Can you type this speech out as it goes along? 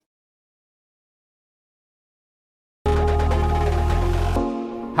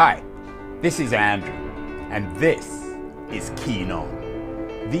Hi, this is Andrew, and this is Keen On,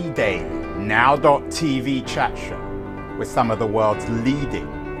 the daily now.tv chat show with some of the world's leading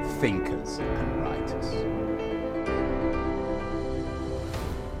thinkers and writers.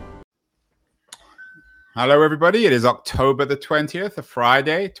 Hello, everybody. It is October the 20th, a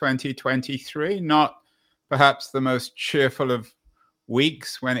Friday, 2023. Not perhaps the most cheerful of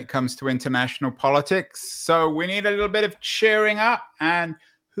weeks when it comes to international politics. So we need a little bit of cheering up, and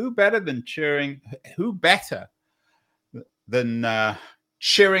who better than cheering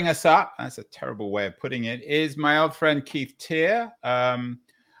us up? That's a terrible way of putting it. Is my old friend Keith Teare,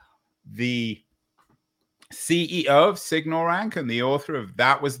 the CEO of Signal Rank and the author of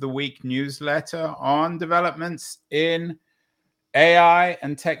That Was the Week newsletter on developments in AI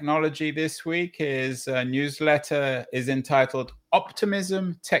and technology this week. His newsletter is entitled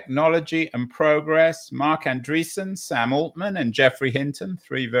Optimism, Technology and Progress. Mark Andreessen, Sam Altman, and Geoffrey Hinton,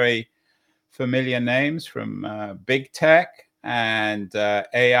 three very familiar names from big tech and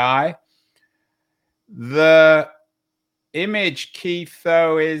AI. The image, Keith,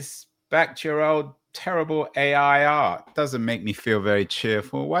 though, is back to your old terrible AI art. Doesn't make me feel very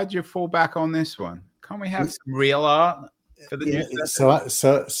cheerful. Why'd you fall back on this one? Can't we have some real art?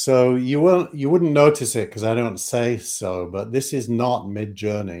 So you wouldn't notice it because I don't say so, but this is not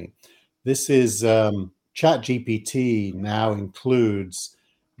Mid-Journey. This is ChatGPT now includes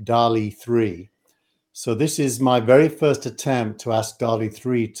DALL-E 3. So this is my very first attempt to ask DALL-E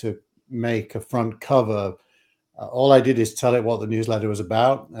 3 to make a front cover. All I did is tell it what the newsletter was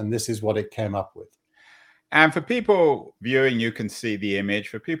about, and this is what it came up with. And for people viewing, you can see the image.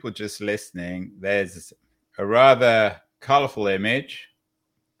 For people just listening, there's a rather colorful image,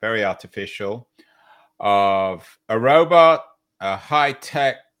 very artificial, of a robot, a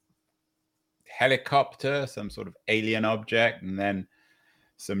high-tech helicopter, some sort of alien object, and then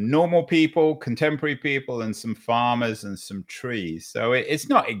some normal people, contemporary people, and some farmers and some trees. So it's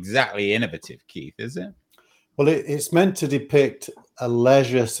not exactly innovative, Keith, is it? Well, it's meant to depict a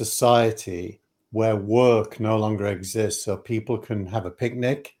leisure society where work no longer exists, so people can have a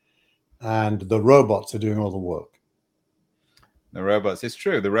picnic and the robots are doing all the work. The robots, it's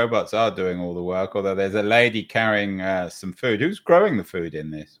true, the robots are doing all the work, although there's a lady carrying some food. Who's growing the food in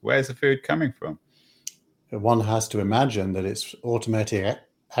this? Where's the food coming from? One has to imagine that it's automated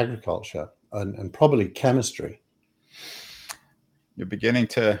agriculture and probably chemistry. You're beginning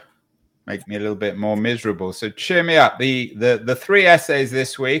to make me a little bit more miserable. So cheer me up. The three essays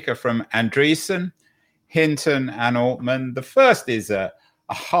this week are from Andreessen, Hinton, and Altman. The first is a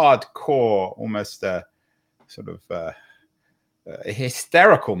hardcore, almost a sort of a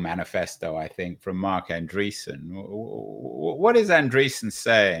hysterical manifesto, I think, from Mark Andreessen. What is Andreessen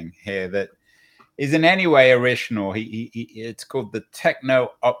saying here that is in any way original? It's called the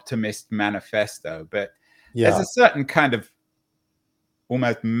Techno-Optimist Manifesto, but there's a certain kind of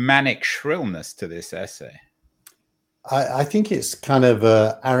almost manic shrillness to this essay. I think it's kind of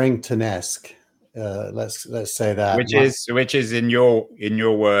Arrington-esque. Let's say that, which is in your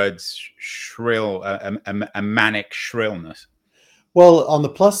words, shrill, a manic shrillness. Well, on the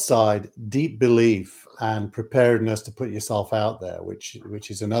plus side, deep belief and preparedness to put yourself out there, which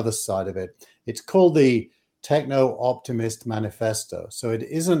is another side of it. It's called the Techno-Optimist Manifesto. So it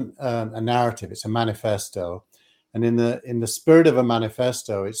isn't a narrative; it's a manifesto. And in the spirit of a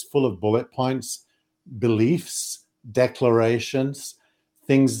manifesto, it's full of bullet points, beliefs, declarations,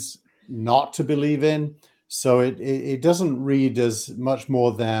 things not to believe in. So it doesn't read as much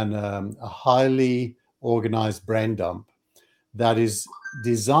more than a highly organized brain dump that is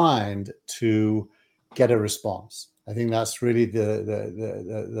designed to get a response. I think that's really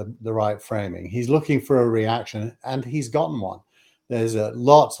the right framing. He's looking for a reaction, and he's gotten one. There's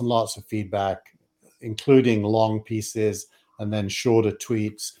lots and lots of feedback, including long pieces and then shorter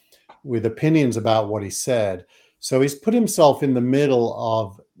tweets with opinions about what he said. So he's put himself in the middle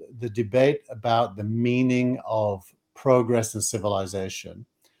of the debate about the meaning of progress and civilization.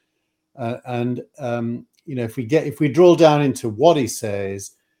 If we drill down into what he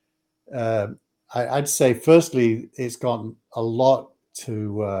says, I'd say firstly, it's got a lot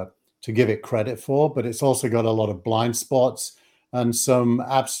to give it credit for, but it's also got a lot of blind spots and some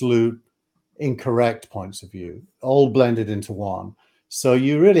absolute incorrect points of view, all blended into one. So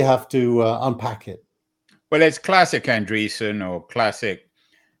you really have to unpack it. Well, it's classic Andreessen, or classic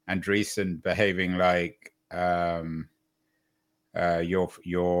Andreessen behaving like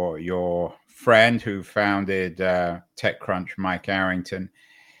your friend who founded TechCrunch, Mike Arrington.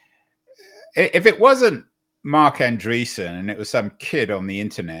 If it wasn't Mark Andreessen, and it was some kid on the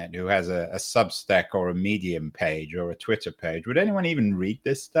internet who has a Substack or a Medium page or a Twitter page. Would anyone even read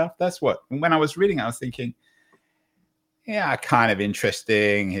this stuff? That's what, when I was reading, I was thinking, yeah, kind of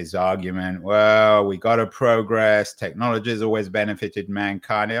interesting, his argument. Well, we got to progress. Technology has always benefited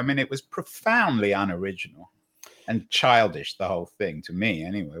mankind. I mean, it was profoundly unoriginal and childish, the whole thing, to me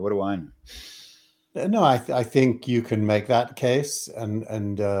anyway. What do I know? No, I think you can make that case,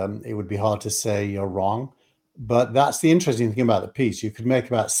 and it would be hard to say you're wrong. But that's the interesting thing about the piece. You could make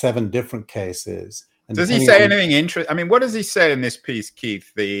about 7 different cases. And does he say anything interesting? I mean, what does he say in this piece,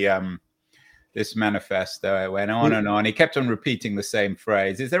 Keith? This manifesto, it went on and on. He kept on repeating the same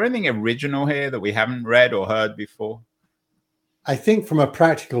phrase. Is there anything original here that we haven't read or heard before? I think from a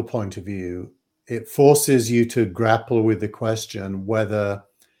practical point of view, it forces you to grapple with the question whether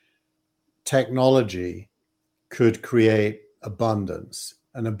technology could create abundance.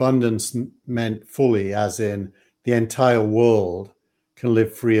 And abundance meant fully, as in the entire world can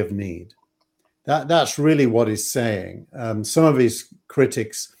live free of need. That's really what he's saying. Some of his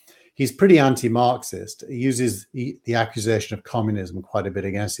critics, he's pretty anti-Marxist. He uses the accusation of communism quite a bit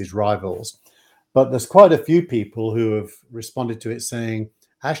against his rivals. But there's quite a few people who have responded to it saying,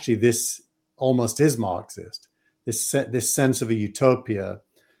 actually, this almost is Marxist. This sense of a utopia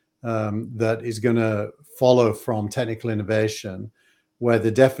that is going to follow from technical innovation, where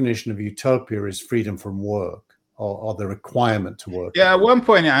the definition of utopia is freedom from work or the requirement to work. Yeah, at one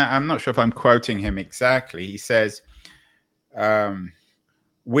point, I'm not sure if I'm quoting him exactly. He says,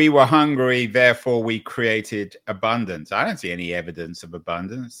 we were hungry, therefore we created abundance. I don't see any evidence of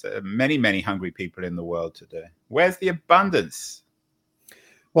abundance. Many, many hungry people in the world today. Where's the abundance?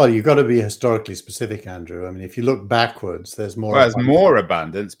 Well, you've got to be historically specific, Andrew. I mean, if you look backwards, there's more. Well, there's more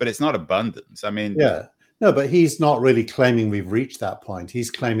abundance, but it's not abundance. I mean, yeah, no, but he's not really claiming we've reached that point.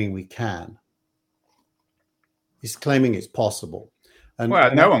 He's claiming we can. He's claiming it's possible. And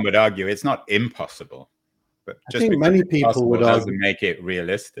no one would argue it's not impossible. But just I think many people would argue doesn't make it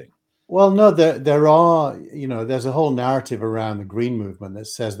realistic. Well, no, there are, there's a whole narrative around the green movement that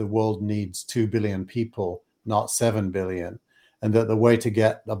says the world needs 2 billion people, not 7 billion, and that the way to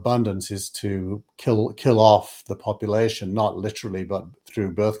get abundance is to kill off the population, not literally, but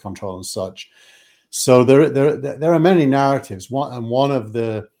through birth control and such. So there are many narratives. One of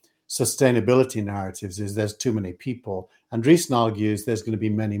the sustainability narratives is there's too many people. Andreessen argues there's going to be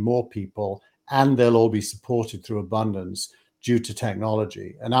many more people, and they'll all be supported through abundance due to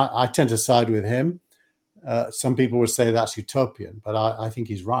technology. And I tend to side with him. Some people would say that's utopian, but I think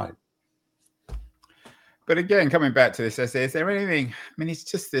he's right. But again, coming back to this essay, is there anything? I mean, he's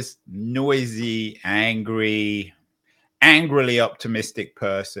just this noisy, angrily optimistic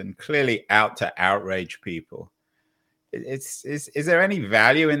person, clearly out to outrage people. Is there any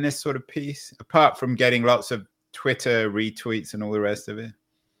value in this sort of piece, apart from getting lots of Twitter retweets and all the rest of it? I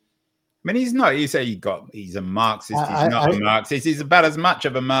mean, he's not. You say he's a Marxist. He's not a Marxist. He's about as much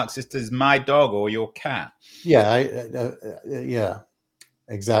of a Marxist as my dog or your cat. Yeah, yeah,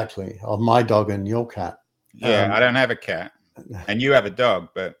 exactly. Or my dog and your cat. Yeah, I don't have a cat, and you have a dog,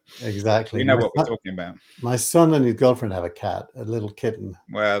 but exactly, we know what we're talking about. My son and his girlfriend have a cat, a little kitten.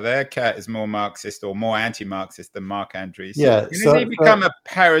 Well, their cat is more Marxist or more anti-Marxist than Mark Andreessen. Yeah, so he become a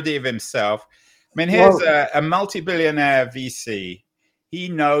parody of himself. I mean, here's a multi-billionaire VC. He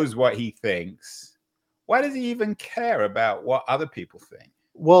knows what he thinks. Why does he even care about what other people think?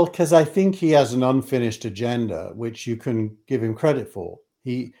 Well, because I think he has an unfinished agenda, which you can give him credit for.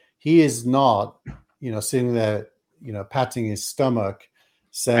 He is not, sitting there, patting his stomach,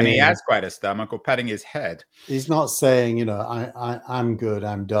 saying. And he has quite a stomach, or patting his head. He's not saying, I'm good,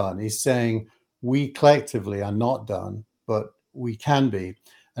 I'm done. He's saying we collectively are not done, but we can be.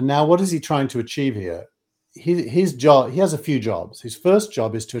 And now, what is he trying to achieve here? His job, he has a few jobs. His first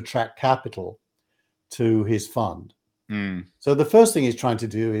job is to attract capital to his fund. So the first thing he's trying to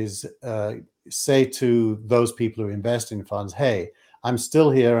do is say to those people who invest in funds, hey, I'm still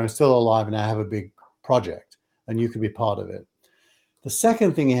here, I'm still alive, and I have a big project, and you can be part of it. The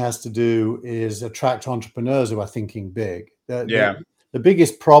second thing he has to do is attract entrepreneurs who are thinking big. The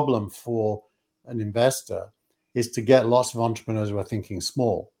biggest problem for an investor is to get lots of entrepreneurs who are thinking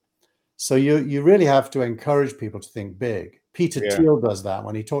small. So you really have to encourage people to think big. Peter Teare does that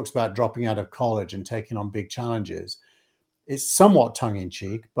when he talks about dropping out of college and taking on big challenges. It's somewhat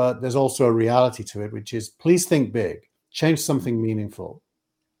tongue-in-cheek, but there's also a reality to it, which is please think big, change something meaningful.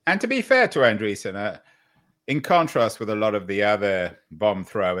 And to be fair to Andreessen, in contrast with a lot of the other bomb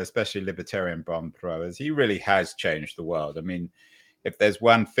throwers, especially libertarian bomb throwers, he really has changed the world. I mean, if there's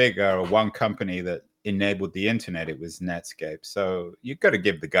one figure or one company that enabled the internet, it was Netscape. So you've got to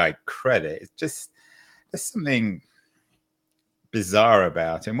give the guy credit. It's just there's something bizarre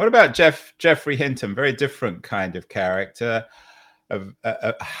about him. What about Geoffrey Hinton? Very different kind of character,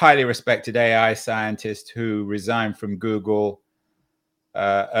 a highly respected AI scientist who resigned from Google.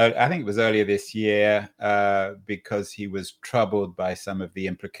 I think it was earlier this year because he was troubled by some of the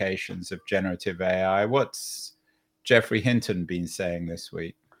implications of generative AI. What's Geoffrey Hinton been saying this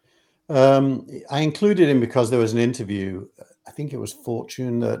week? I included him because there was an interview. I think it was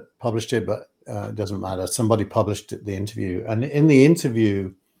Fortune that published it, but it doesn't matter. Somebody published the interview. And in the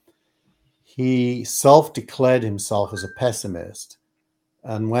interview, he self-declared himself as a pessimist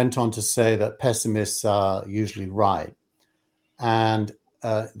and went on to say that pessimists are usually right. And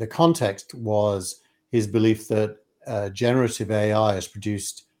the context was his belief that generative AI has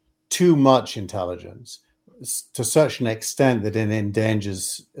produced too much intelligence to such an extent that it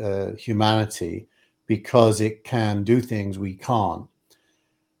endangers humanity because it can do things we can't.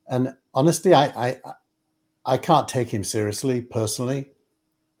 And honestly, I can't take him seriously personally.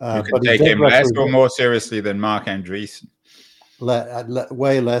 You can take him less or more seriously than Mark Andreessen.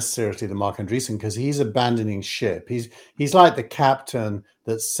 Way less seriously than Mark Andreessen, because he's abandoning ship. He's like the captain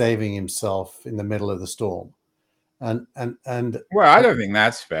that's saving himself in the middle of the storm. And well, I don't think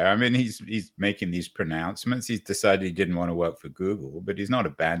that's fair. I mean, he's making these pronouncements. He's decided he didn't want to work for Google, but he's not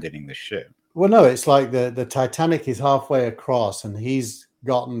abandoning the ship. Well, no, it's like the Titanic is halfway across, and he's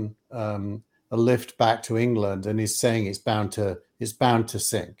gotten a lift back to England, and he's saying it's bound to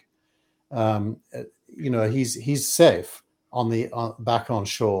sink. He's safe back on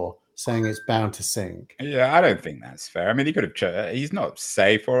shore, saying it's bound to sink. Yeah, I don't think that's fair. I mean, he could have he's not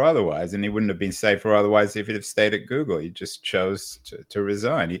safe or otherwise, and he wouldn't have been safe or otherwise if he'd have stayed at Google. He just chose to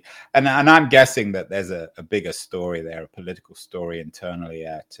resign. And I'm guessing that there's a bigger story there, a political story internally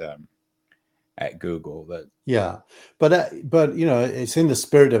at Google. Yeah, but it's in the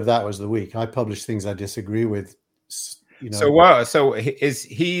spirit of that was the week. I publish things I disagree with. So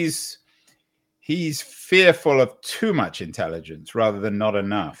he's fearful of too much intelligence rather than not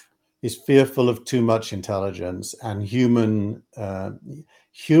enough. He's fearful of too much intelligence, and humans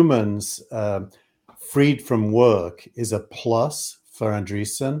freed from work is a plus for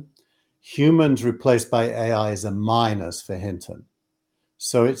Andreessen. Humans replaced by AI is a minus for Hinton.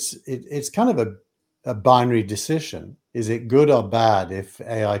 So it's kind of a binary decision. Is it good or bad if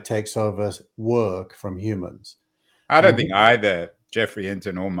AI takes over work from humans? I don't think either Geoffrey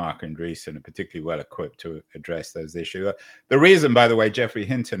Hinton or Mark Andreessen are particularly well equipped to address those issues. The reason, by the way, Geoffrey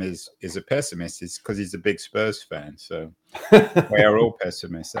Hinton is a pessimist is because he's a big Spurs fan. So we are all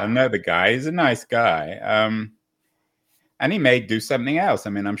pessimists. I know the guy. He's a nice guy. And he may do something else. I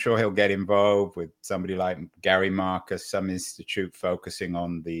mean, I'm sure he'll get involved with somebody like Gary Marcus, some institute focusing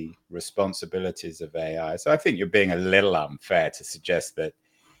on the responsibilities of AI. So I think you're being a little unfair to suggest that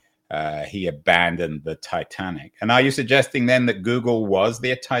he abandoned the Titanic. And are you suggesting then that Google was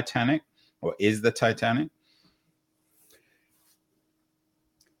the Titanic or is the Titanic?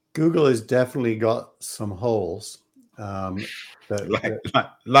 Google has definitely got some holes. Like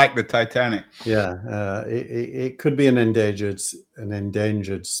the Titanic. Yeah, it could be an endangered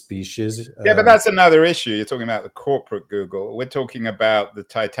species. Yeah, but that's another issue. You're talking about the corporate Google. We're talking about the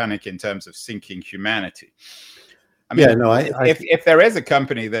Titanic in terms of sinking humanity. I mean, if there is a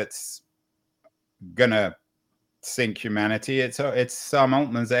company that's gonna sink humanity, it's Sam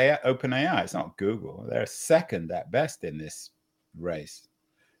Altman's OpenAI. It's not Google. They're second at best in this race.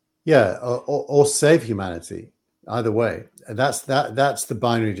 Yeah, or save humanity. Either way, that's the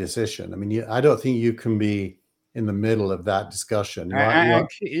binary decision. I mean, I don't think you can be in the middle of that discussion.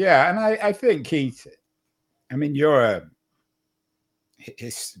 Yeah, and I think Keith. I mean, you're a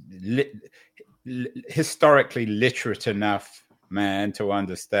historically literate enough man to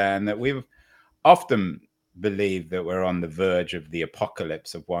understand that we've often believed that we're on the verge of the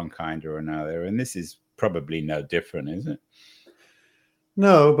apocalypse of one kind or another, and this is probably no different, is it?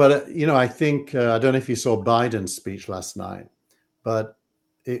 No, but I think I don't know if you saw Biden's speech last night, but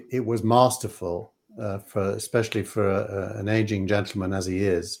it was masterful, especially for an aging gentleman as he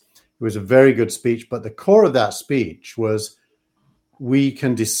is. It was a very good speech, but the core of that speech was, we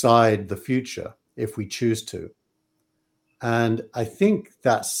can decide the future if we choose to. And I think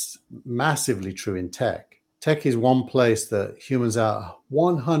that's massively true in tech. Tech is one place that humans are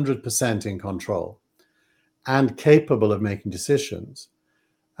 100% in control and capable of making decisions.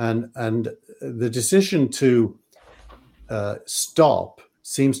 And the decision to stop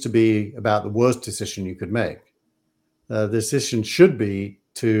seems to be about the worst decision you could make. The decision should be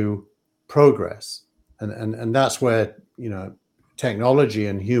to progress. And that's where, technology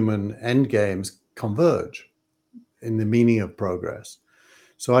and human end games converge in the meaning of progress.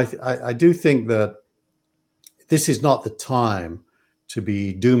 So I do think that this is not the time to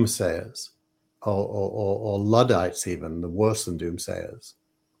be doomsayers or Luddites, even the worse than doomsayers.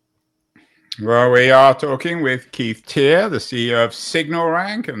 Well, we are talking with Keith Teare, the CEO of Signal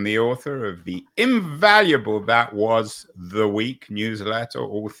Rank and the author of the invaluable That Was the Week newsletter,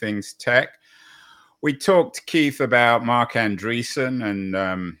 All Things Tech. We talked to Keith about Mark Andreessen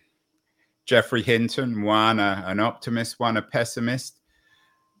and Geoffrey Hinton, one an optimist, one a pessimist.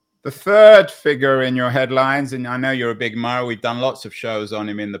 The third figure in your headlines, and I know you're a big admirer, we've done lots of shows on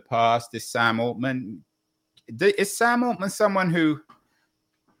him in the past, is Sam Altman. Is Sam Altman someone who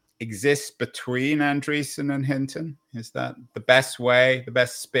exists between Andreessen and Hinton? Is that the best way, the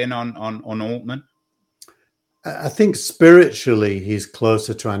best spin on Altman? I think spiritually he's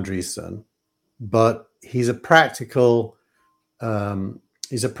closer to Andreessen, but he's a practical implementer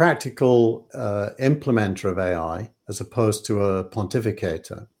of AI as opposed to a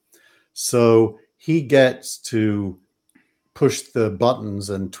pontificator. So he gets to push the buttons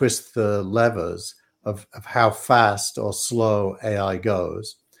and twist the levers of how fast or slow AI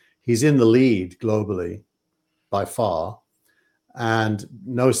goes. He's in the lead globally by far, and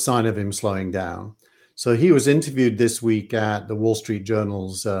no sign of him slowing down. So he was interviewed this week at the Wall Street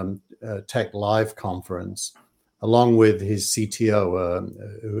Journal's Tech Live conference, along with his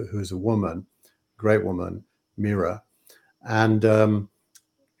CTO, who's a woman, great woman, Mira. And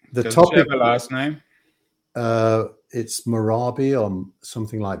the Does topic, she have a last name? It's Marabi or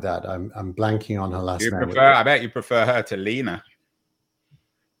something like that. I'm blanking on her last name. I bet you prefer her to Lena.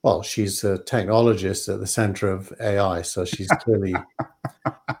 Well, she's a technologist at the center of AI, so she's clearly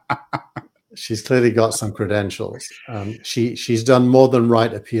got some credentials. She's done more than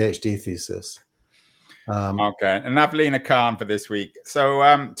write a PhD thesis. Okay, enough Lena Khan for this week. So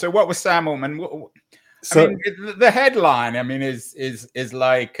what was Sam Altman? The headline, is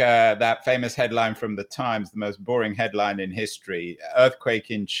like that famous headline from the Times, the most boring headline in history: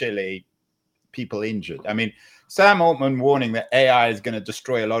 earthquake in Chile, people injured. Sam Altman warning that AI is going to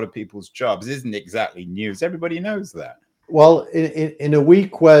destroy a lot of people's jobs isn't exactly news. Everybody knows that. Well, in a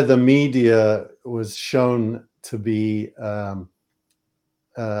week where the media was shown to be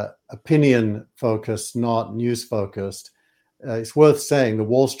opinion focused, not news focused, it's worth saying the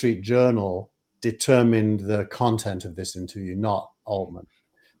Wall Street Journal determined the content of this interview, not Altman.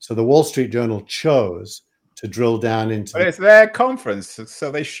 So the Wall Street Journal chose to drill down into. But it's their conference,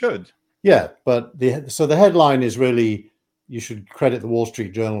 so they should. Yeah, but the headline is really, you should credit the Wall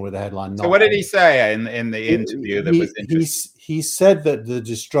Street Journal with the headline. So what did he say in the interview that was interesting? He said that the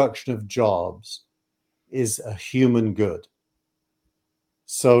destruction of jobs is a human good.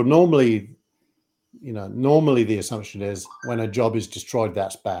 So normally the assumption is when a job is destroyed,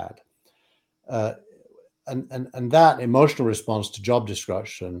 that's bad. And that emotional response to job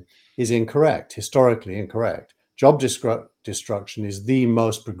destruction is incorrect, historically incorrect. Job destruction is the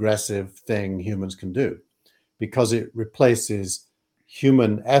most progressive thing humans can do because it replaces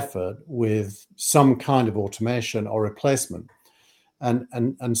human effort with some kind of automation or replacement.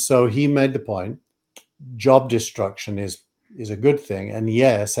 And so he made the point, job destruction is a good thing. And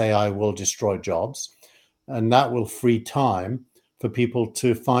yes, AI will destroy jobs, and that will free time for people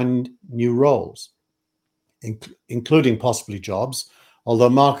to find new roles, including possibly jobs. Although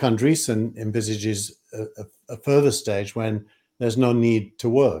Mark Andreessen envisages a further stage when there's no need to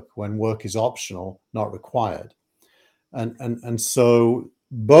work, when work is optional, not required. And so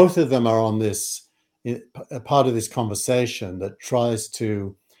both of them are on this, a part of this conversation that tries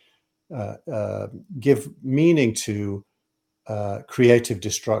to give meaning to creative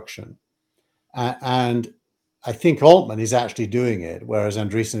destruction. And I think Altman is actually doing it, whereas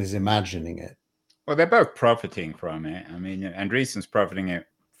Andreessen is imagining it. Well, they're both profiting from it. Andreessen's profiting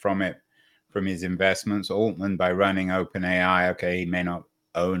from his investments. Altman by running OpenAI. Okay, he may not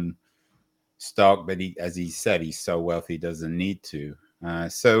own stock, but as he said, he's so wealthy he doesn't need to.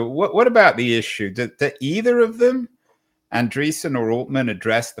 So what about the issue? Do either of them, Andreessen or Altman,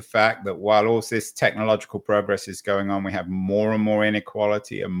 address the fact that while all this technological progress is going on, we have more and more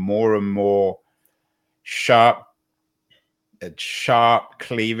inequality and more sharp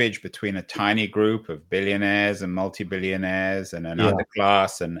cleavage between a tiny group of billionaires and multi-billionaires and an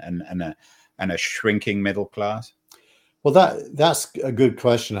underclass and a shrinking middle class? Well, that's a good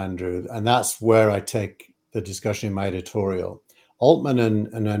question, Andrew, and that's where I take the discussion in my editorial. Altman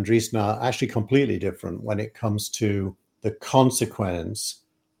and Andreessen are actually completely different when it comes to the consequence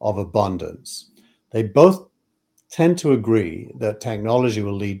of abundance. They both tend to agree that technology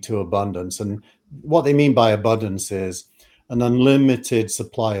will lead to abundance, and what they mean by abundance is an unlimited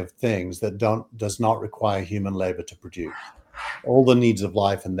supply of things that does not require human labor to produce. All the needs of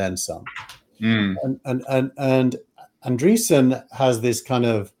life and then some. Mm. And Andreessen has this kind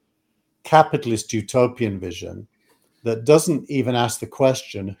of capitalist utopian vision that doesn't even ask the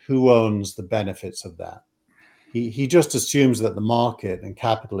question, who owns the benefits of that? He just assumes that the market and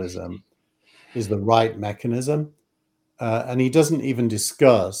capitalism is the right mechanism, and he doesn't even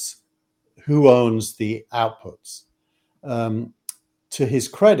discuss who owns the outputs. To his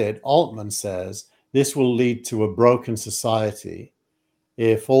credit, Altman says this will lead to a broken society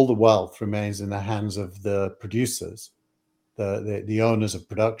if all the wealth remains in the hands of the producers, the owners of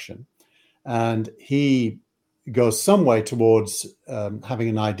production. And he goes some way towards having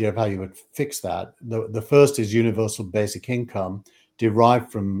an idea of how you would fix that. The first is universal basic income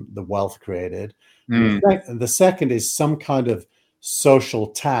derived from the wealth created. And the second is some kind of social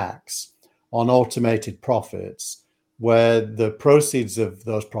tax on automated profits, where the proceeds of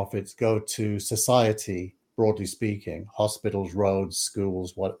those profits go to society, broadly speaking, hospitals, roads,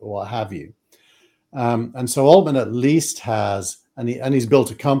 schools, what have you. And so Altman at least has, and he's built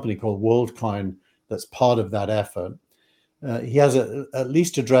a company called WorldCoin that's part of that effort. He has at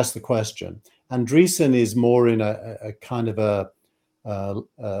least addressed the question. Andreessen is more in a kind of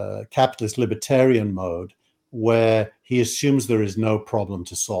a capitalist libertarian mode, where he assumes there is no problem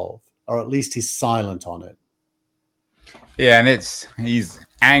to solve, or at least he's silent on it. Yeah, and he's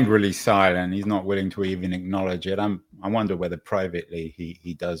angrily silent. He's not willing to even acknowledge it. I wonder whether privately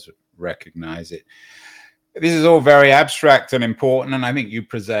he does recognize it. This is all very abstract and important, and I think you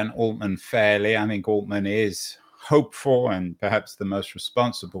present Altman fairly. I think Altman is hopeful and perhaps the most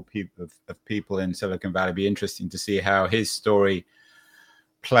responsible of people in Silicon Valley. It'd be interesting to see how his story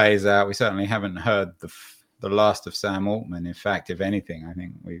plays out. We certainly haven't heard the last of Sam Altman. In fact, if anything, I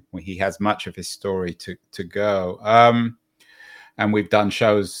think he has much of his story to go. And we've done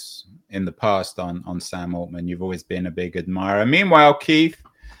shows in the past on Sam Altman. You've always been a big admirer. Meanwhile, Keith,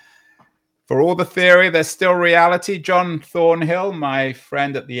 for all the theory, there's still reality. John Thornhill, my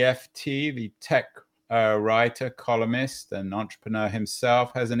friend at the FT, the tech writer, columnist, and entrepreneur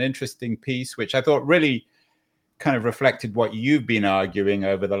himself, has an interesting piece, which I thought really kind of reflected what you've been arguing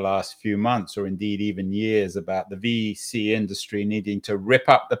over the last few months, or indeed even years, about the VC industry needing to rip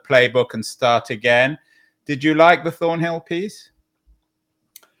up the playbook and start again. Did you like the Thornhill piece?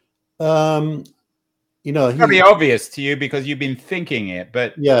 It's probably obvious to you because you've been thinking it,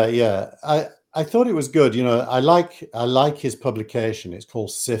 but yeah. I thought it was good. I like his publication. It's called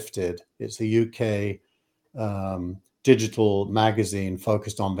Sifted. It's a UK digital magazine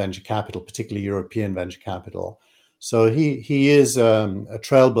focused on venture capital, particularly European venture capital. So he is a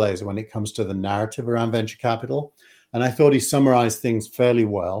trailblazer when it comes to the narrative around venture capital, and I thought he summarized things fairly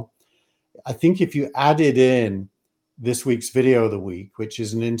well. I think if you added in this week's video of the week, which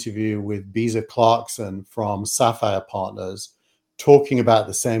is an interview with Beezer Clarkson from Sapphire Partners, talking about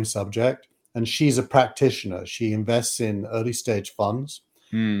the same subject, and she's a practitioner. She invests in early stage funds.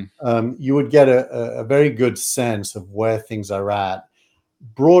 You would get a very good sense of where things are at.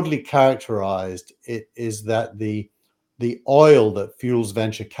 Broadly characterized, it is that the oil that fuels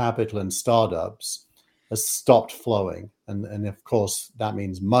venture capital and startups has stopped flowing. And of course, that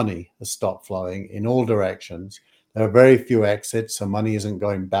means money has stopped flowing in all directions. There are very few exits, so money isn't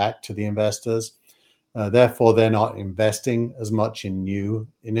going back to the investors. Therefore, they're not investing as much in new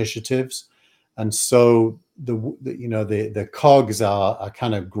initiatives. And so the cogs are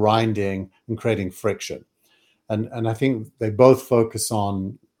kind of grinding and creating friction. And I think they both focus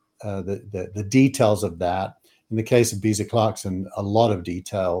on the details of that. In the case of Beezer Clarkson, a lot of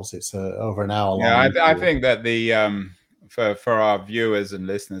details. It's over an hour long. Yeah, I think that for our viewers and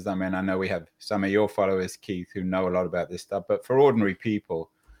listeners, I mean, I know we have some of your followers, Keith, who know a lot about this stuff, but for ordinary people,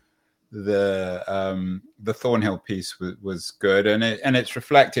 the Thornhill piece was good, and it's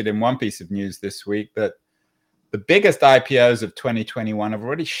reflected in one piece of news this week that the biggest IPOs of 2021 have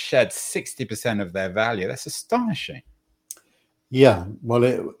already shed 60% of their value. That's astonishing. Yeah, well,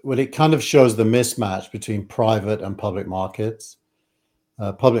 it kind of shows the mismatch between private and public markets.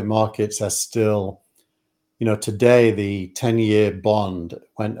 Public markets are still, today the 10-year bond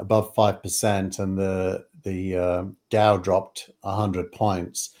went above 5%, and the Dow dropped 100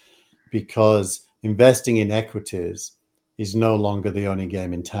 points because investing in equities is no longer the only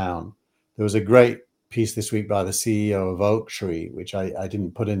game in town. There was a great piece this week by the CEO of Oaktree, which I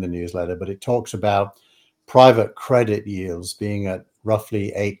didn't put in the newsletter, but it talks about private credit yields being at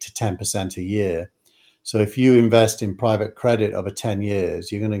roughly 8 to 10% a year. So if you invest in private credit over 10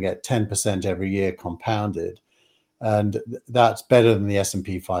 years, you're going to get 10% every year compounded. And that's better than the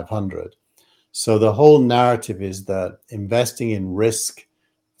S&P 500. So the whole narrative is that investing in risk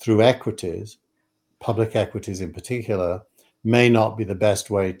through equities, public equities in particular, may not be the best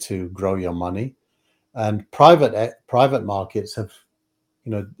way to grow your money. And private markets have,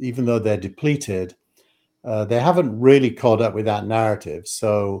 even though they're depleted, they haven't really caught up with that narrative.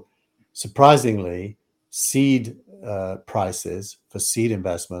 So surprisingly, seed prices for seed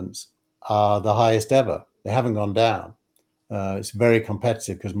investments are the highest ever. They haven't gone down. It's very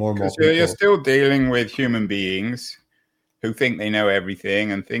competitive because more and more people. You're still dealing with human beings who think they know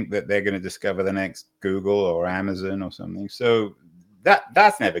everything and think that they're going to discover the next Google or Amazon or something. So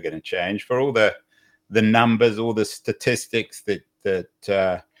that's never going to change for all the numbers, all the statistics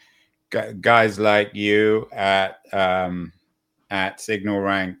that guys like you at Signal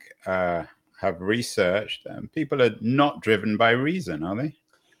Rank have researched. People are not driven by reason, are they?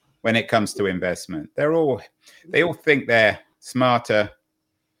 When it comes to investment, they all think they're smarter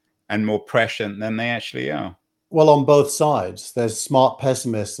and more prescient than they actually are. Well, on both sides, there's smart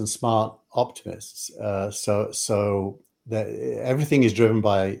pessimists and smart optimists. So everything is driven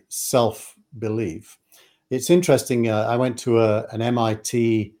by self-belief. It's interesting. I went to an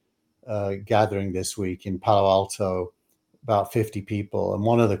MIT gathering this week in Palo Alto, about 50 people, and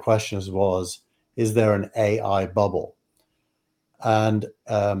one of the questions was, "Is there an AI bubble?" And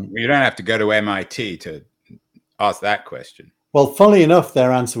you don't have to go to MIT to ask that question. Well, funnily enough,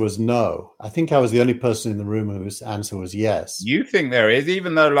 their answer was no. I think I was the only person in the room whose answer was yes. You think there is,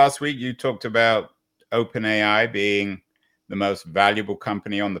 even though last week you talked about OpenAI being the most valuable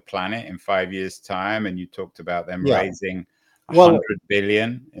company on the planet in 5 years' time, and you talked about them raising $100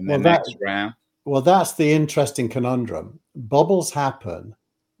 billion in the next round. Well, that's the interesting conundrum. Bubbles happen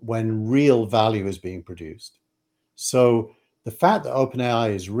when real value is being produced. So the fact that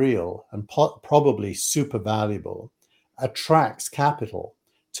OpenAI is real and probably super valuable attracts capital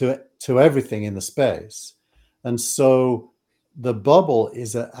to everything in the space. And so the bubble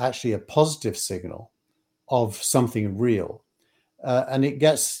is actually a positive signal of something real. And it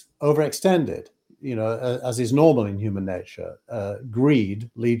gets overextended, as is normal in human nature. Greed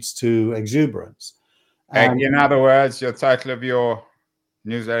leads to exuberance. In other words, your title of your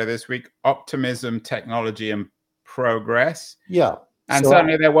newsletter this week, Optimism, Technology and Progress. Yeah. And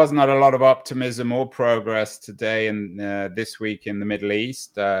certainly there was not a lot of optimism or progress today and this week in the Middle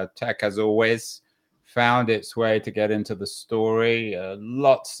East. Tech, as always, found its way to get into the story.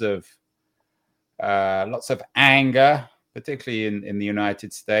 Lots of anger, particularly in the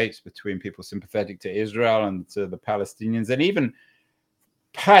United States, between people sympathetic to Israel and to the Palestinians. And even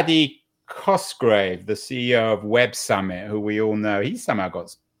Paddy Cosgrave, the CEO of Web Summit, who we all know, he somehow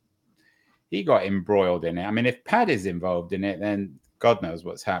got embroiled in it. I mean, if Paddy's involved in it, then God knows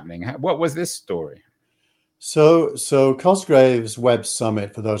what's happening. What was this story? So Cosgrave's Web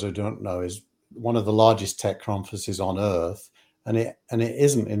Summit, for those who don't know, is one of the largest tech conferences on earth, and it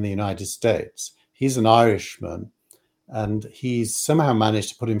isn't in the United States. He's an Irishman, and he's somehow managed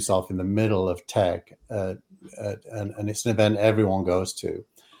to put himself in the middle of tech, and it's an event everyone goes to.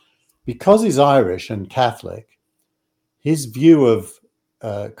 Because he's Irish and Catholic, his view of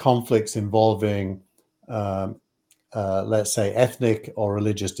conflicts involving let's say ethnic or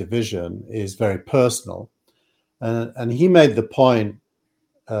religious division is very personal, and he made the point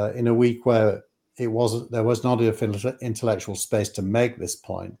in a week where there was not enough intellectual space to make this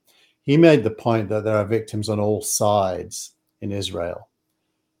point. He made the point that there are victims on all sides in Israel,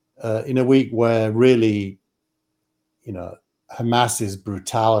 in a week where really, Hamas's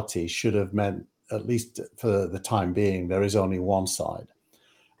brutality should have meant, at least for the time being, there is only one side,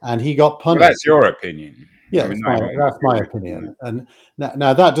 and he got punished. Well, that's your opinion. Yeah, that's my opinion. And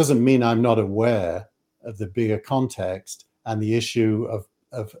now that doesn't mean I'm not aware of the bigger context and the issue of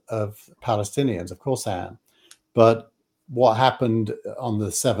Palestinians. Of course I am. But what happened on the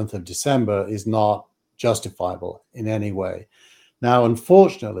 7th of December is not justifiable in any way. Now,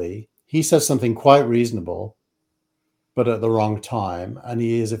 unfortunately, he says something quite reasonable, but at the wrong time, and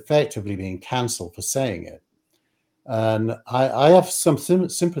he is effectively being cancelled for saying it. And I have some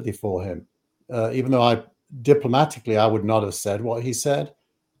sympathy for him, even though diplomatically, I would not have said what he said.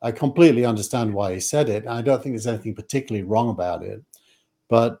 I completely understand why he said it. I don't think there's anything particularly wrong about it,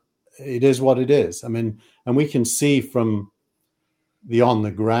 but it is what it is. I mean, and we can see from the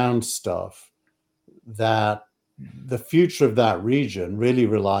on-the-ground stuff that the future of that region really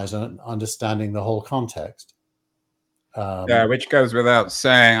relies on understanding the whole context. Which goes without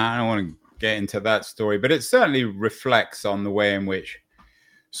saying. I don't want to get into that story, but it certainly reflects on the way in which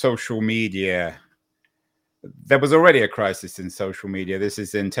social media. There was already a crisis in social media. This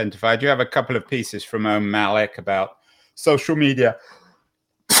is intensified. You have a couple of pieces from Malik about social media.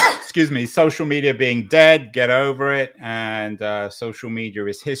 Excuse me, social media being dead, get over it. And social media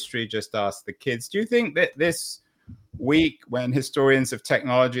is history. Just ask the kids. Do you think that this week, when historians of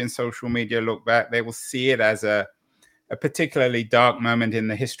technology and social media look back, they will see it as a particularly dark moment in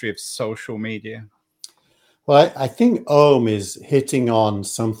the history of social media? Well, I think Ohm is hitting on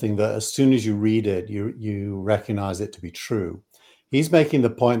something that as soon as you read it, you recognize it to be true. He's making the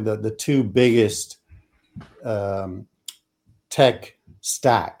point that the two biggest tech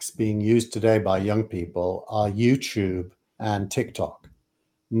stacks being used today by young people are YouTube and TikTok,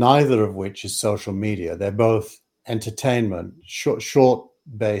 neither of which is social media. They're both entertainment,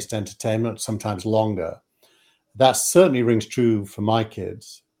 short-based entertainment, sometimes longer. That certainly rings true for my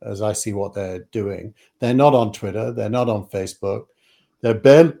kids as I see what they're doing. They're not on Twitter. They're not on Facebook. They're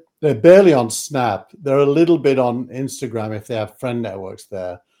barely on Snap. They're a little bit on Instagram if they have friend networks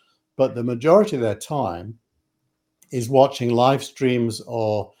there. But the majority of their time is watching live streams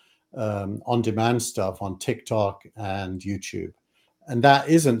or on-demand stuff on TikTok and YouTube. And that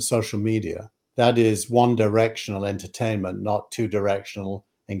isn't social media. That is one-directional entertainment, not two-directional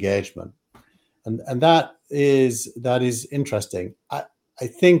engagement. And that is interesting. I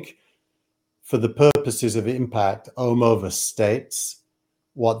think for the purposes of impact, Ohm overstates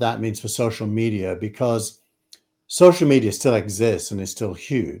what that means for social media, because social media still exists and is still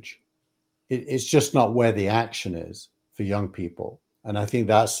huge. It's just not where the action is for young people. And I think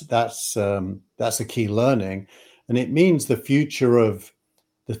that's a key learning. And it means the future of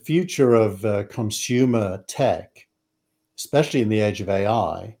consumer tech, especially in the age of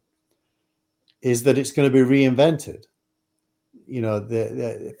AI, is that it's going to be reinvented. You know,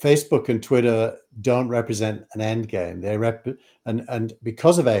 the Facebook and Twitter don't represent an end game. And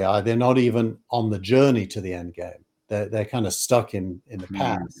because of AI, they're not even on the journey to the end game. They're kind of stuck in the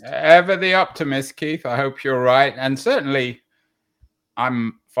past. Ever the optimist, Keith. I hope you're right. And certainly,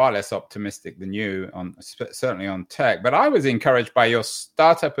 I'm far less optimistic than you certainly on tech. But I was encouraged by your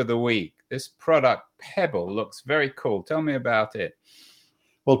startup of the week. This product, Pebble, looks very cool. Tell me about it.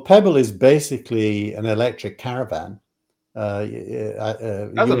 Well, Pebble is basically an electric caravan.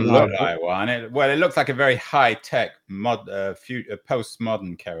 Doesn't look like one. It looks like a very high-tech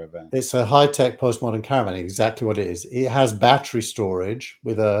postmodern caravan. It's a high-tech postmodern caravan, exactly what it is. It has battery storage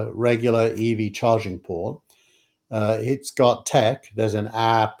with a regular EV charging port. It's got tech. There's an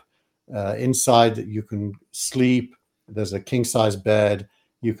app inside that you can sleep. There's a king-size bed.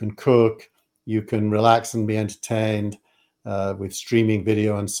 You can cook. You can relax and be entertained with streaming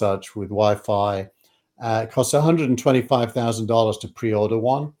video and such with Wi-Fi. It costs $125,000 to pre-order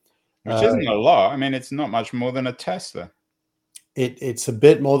one. Which isn't a lot. I mean, it's not much more than a Tesla. It's a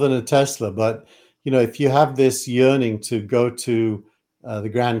bit more than a Tesla, but you know, if you have this yearning to go to the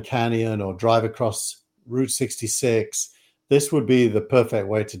Grand Canyon or drive across Route 66, this would be the perfect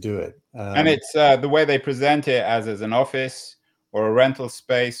way to do it. And it's the way they present it as an office or a rental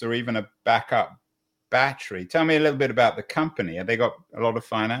space or even a backup battery. Tell me a little bit about the company. Have they got a lot of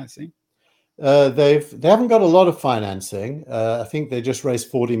financing? They haven't got a lot of financing. I think they just raised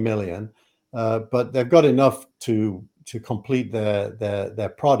 40 million, but they've got enough to complete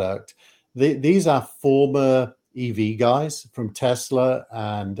their product. These are former EV guys from Tesla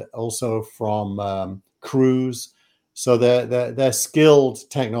and also from Cruise, so they're skilled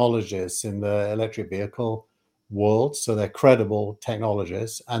technologists in the electric vehicle world. So they're credible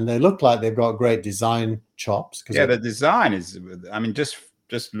technologists, and they look like they've got great design chops. Yeah, the design is. I mean, just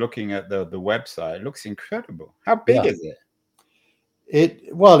looking at the website, it looks incredible. How big is it?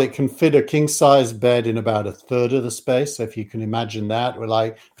 It can fit a king-size bed in about a third of the space. So if you can imagine that, we're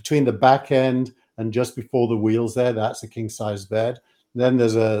like between the back end and just before the wheels there, that's a king-size bed. Then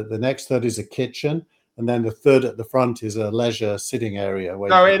there's the next third is a kitchen, and then the third at the front is a leisure sitting area.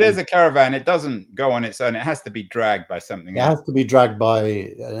 So it is a caravan. It doesn't go on its own. It has to be dragged by something else. It has to be dragged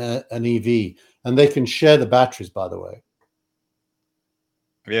by an EV, and they can share the batteries, by the way.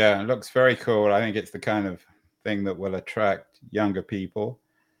 Yeah, it looks very cool. I think it's the kind of thing that will attract younger people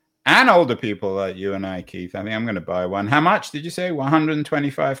and older people like you and I, Keith. I think I'm going to buy one. How much did you say?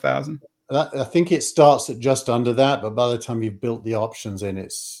 125,000? I think it starts at just under that, but by the time you've built the options in,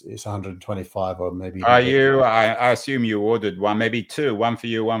 it's 125 or maybe. Are you? I assume you ordered one, maybe two. One for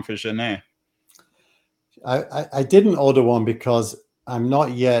you, one for Jeanette. I didn't order one because I'm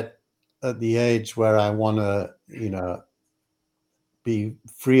not yet at the age where I want to, be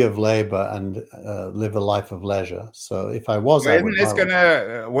free of labor and live a life of leisure. So if I was, isn't this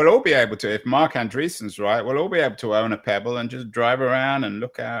gonna? We'll all be able to. If Mark Andreessen's right, we'll all be able to own a Pebble and just drive around and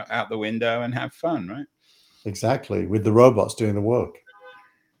look out the window and have fun, right? Exactly, with the robots doing the work.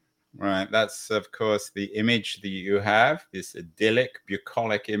 Right. That's of course the image that you have. This idyllic,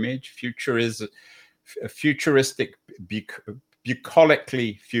 bucolic image. Futuristic,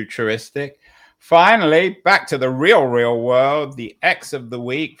 bucolically futuristic. Finally, back to the real world, the X of the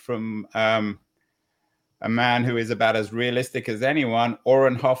week from a man who is about as realistic as anyone,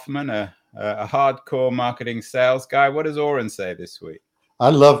 Oren Hoffman, a hardcore marketing sales guy. What does Oren say this week? I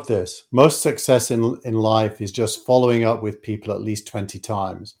love this. Most success in life is just following up with people at least 20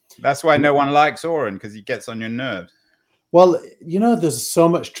 times. That's why no one likes Oren, because he gets on your nerves. Well, there's so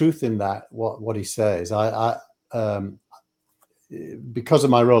much truth in that, what he says. Because of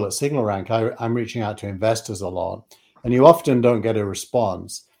my role at Signal Rank, I'm reaching out to investors a lot, and you often don't get a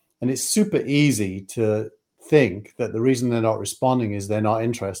response. And it's super easy to think that the reason they're not responding is they're not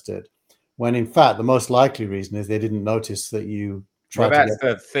interested, when in fact the most likely reason is they didn't notice that you tried that's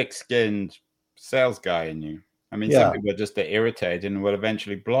the thick-skinned sales guy in you. I mean, some people are just irritated and will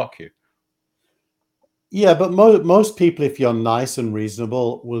eventually block you. Yeah, but most people, if you're nice and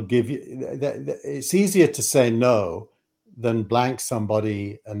reasonable, will give you. It's easier to say no than blank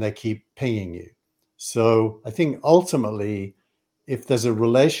somebody and they keep pinging you. So I think ultimately, if there's a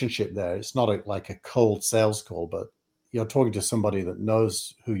relationship there, it's not like a cold sales call, but you're talking to somebody that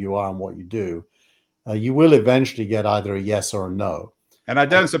knows who you are and what you do, you will eventually get either a yes or a no. And I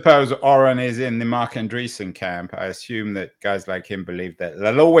don't suppose Oren is in the Mark Andreessen camp. I assume that guys like him believe that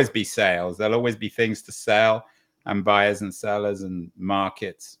there'll always be sales. There'll always be things to sell and buyers and sellers and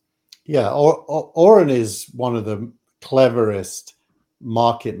markets. Yeah, Oren is one of the cleverest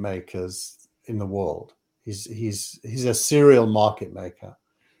market makers in the world. He's a serial market maker,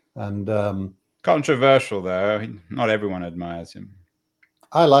 and controversial though. Not everyone admires him.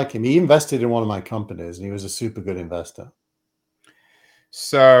 I like him. He invested in one of my companies, and he was a super good investor.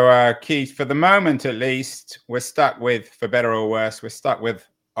 So, Keith, for the moment at least, we're stuck with, for better or worse, we're stuck with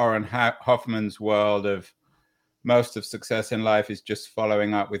Oren Hoffman's world of most of success in life is just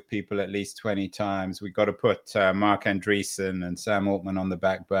following up with people at least 20 times. We've got to put Mark Andreessen and Sam Altman on the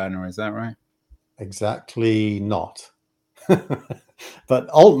back burner. Is that right? Exactly not. But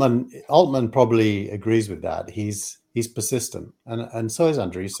Altman probably agrees with that. He's persistent, and so is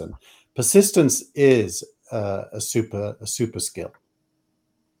Andreessen. Persistence is a super skill.